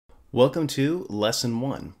Welcome to Lesson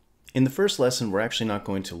 1. In the first lesson, we're actually not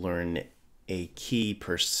going to learn a key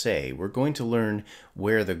per se. We're going to learn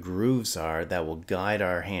where the grooves are that will guide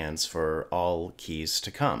our hands for all keys to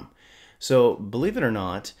come. So, believe it or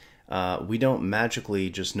not, we don't magically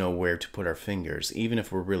just know where to put our fingers, even if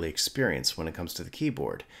we're really experienced when it comes to the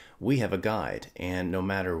keyboard. We have a guide, and no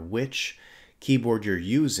matter which keyboard you're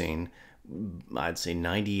using, I'd say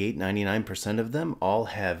 98, 99% of them all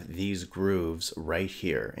have these grooves right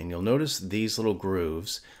here. And you'll notice these little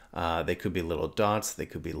grooves, they could be little dots, they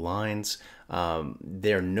could be lines.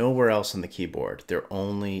 They're nowhere else on the keyboard. They're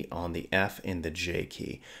only on the F and the J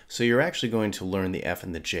key. So you're actually going to learn the F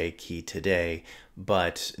and the J key today,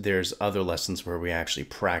 but there's other lessons where we actually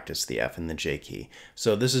practice the F and the J key.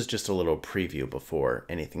 So this is just a little preview before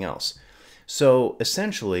anything else. So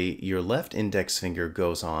essentially, your left index finger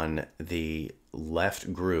goes on the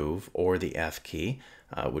left groove or the F key,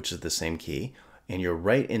 which is the same key, and your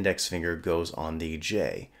right index finger goes on the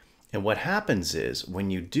J. And what happens is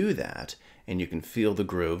when you do that, and you can feel the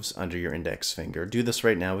grooves under your index finger, do this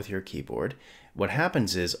right now with your keyboard, what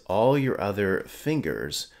happens is all your other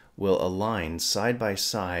fingers will align side by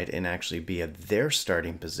side and actually be at their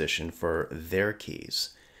starting position for their keys.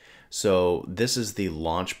 So this is the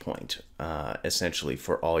launch point, essentially,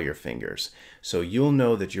 for all your fingers. So you'll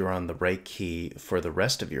know that you're on the right key for the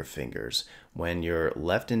rest of your fingers when your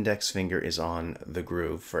left index finger is on the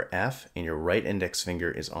groove for F and your right index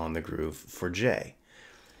finger is on the groove for J.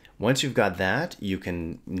 Once you've got that, you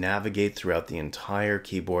can navigate throughout the entire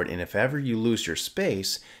keyboard, and if ever you lose your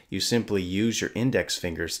space, you simply use your index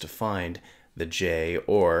fingers to find the J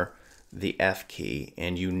or the F key,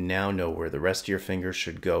 and you now know where the rest of your fingers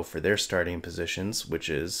should go for their starting positions, which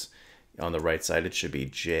is on the right side it should be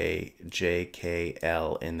J, J, K,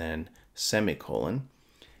 L, and then semicolon.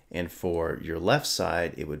 And for your left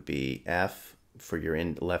side it would be F for your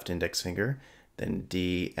left index finger, then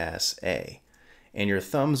D, S, A. And your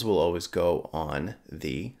thumbs will always go on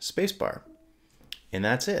the spacebar. And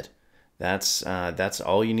that's it. That's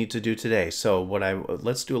all you need to do today. So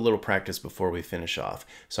let's do a little practice before we finish off.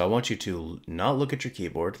 So I want you to not look at your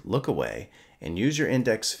keyboard, look away, and use your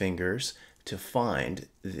index fingers to find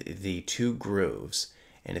the two grooves.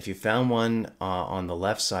 And if you found one on the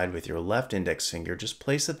left side with your left index finger, just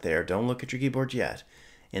place it there. Don't look at your keyboard yet.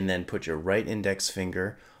 And then put your right index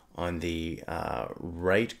finger on the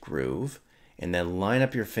right groove, and then line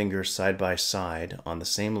up your fingers side by side on the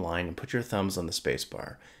same line and put your thumbs on the space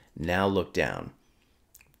bar. Now look down.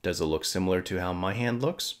 Does it look similar to how my hand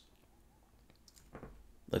looks?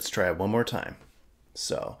 Let's try it one more time.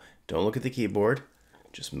 So don't look at the keyboard.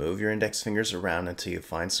 Just move your index fingers around until you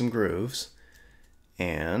find some grooves.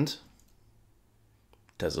 And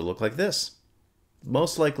does it look like this?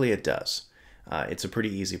 Most likely it does. It's a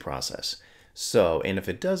pretty easy process. So, and if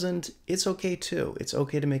it doesn't, it's okay too. It's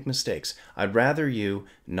okay to make mistakes. I'd rather you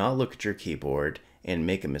not look at your keyboard and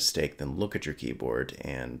make a mistake than look at your keyboard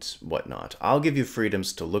and whatnot. I'll give you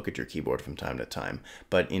freedoms to look at your keyboard from time to time,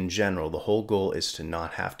 but in general, the whole goal is to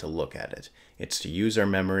not have to look at it. It's to use our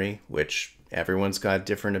memory, which everyone's got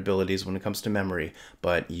different abilities when it comes to memory,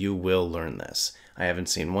 but you will learn this. I haven't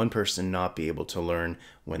seen one person not be able to learn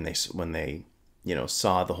when they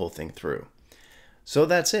saw the whole thing through. So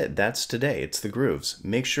that's it. That's today. It's the grooves.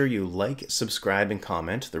 Make sure you like, subscribe, and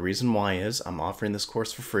comment. The reason why is I'm offering this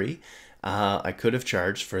course for free. I could have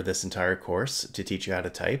charged for this entire course to teach you how to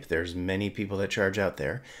type. There's many people that charge out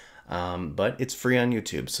there, but it's free on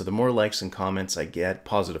YouTube. So the more likes and comments I get,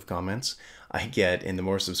 positive comments I get, and the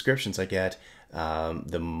more subscriptions I get,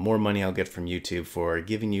 the more money I'll get from YouTube for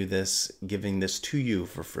giving this to you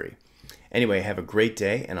for free. Anyway, have a great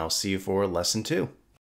day, and I'll see you for lesson 2.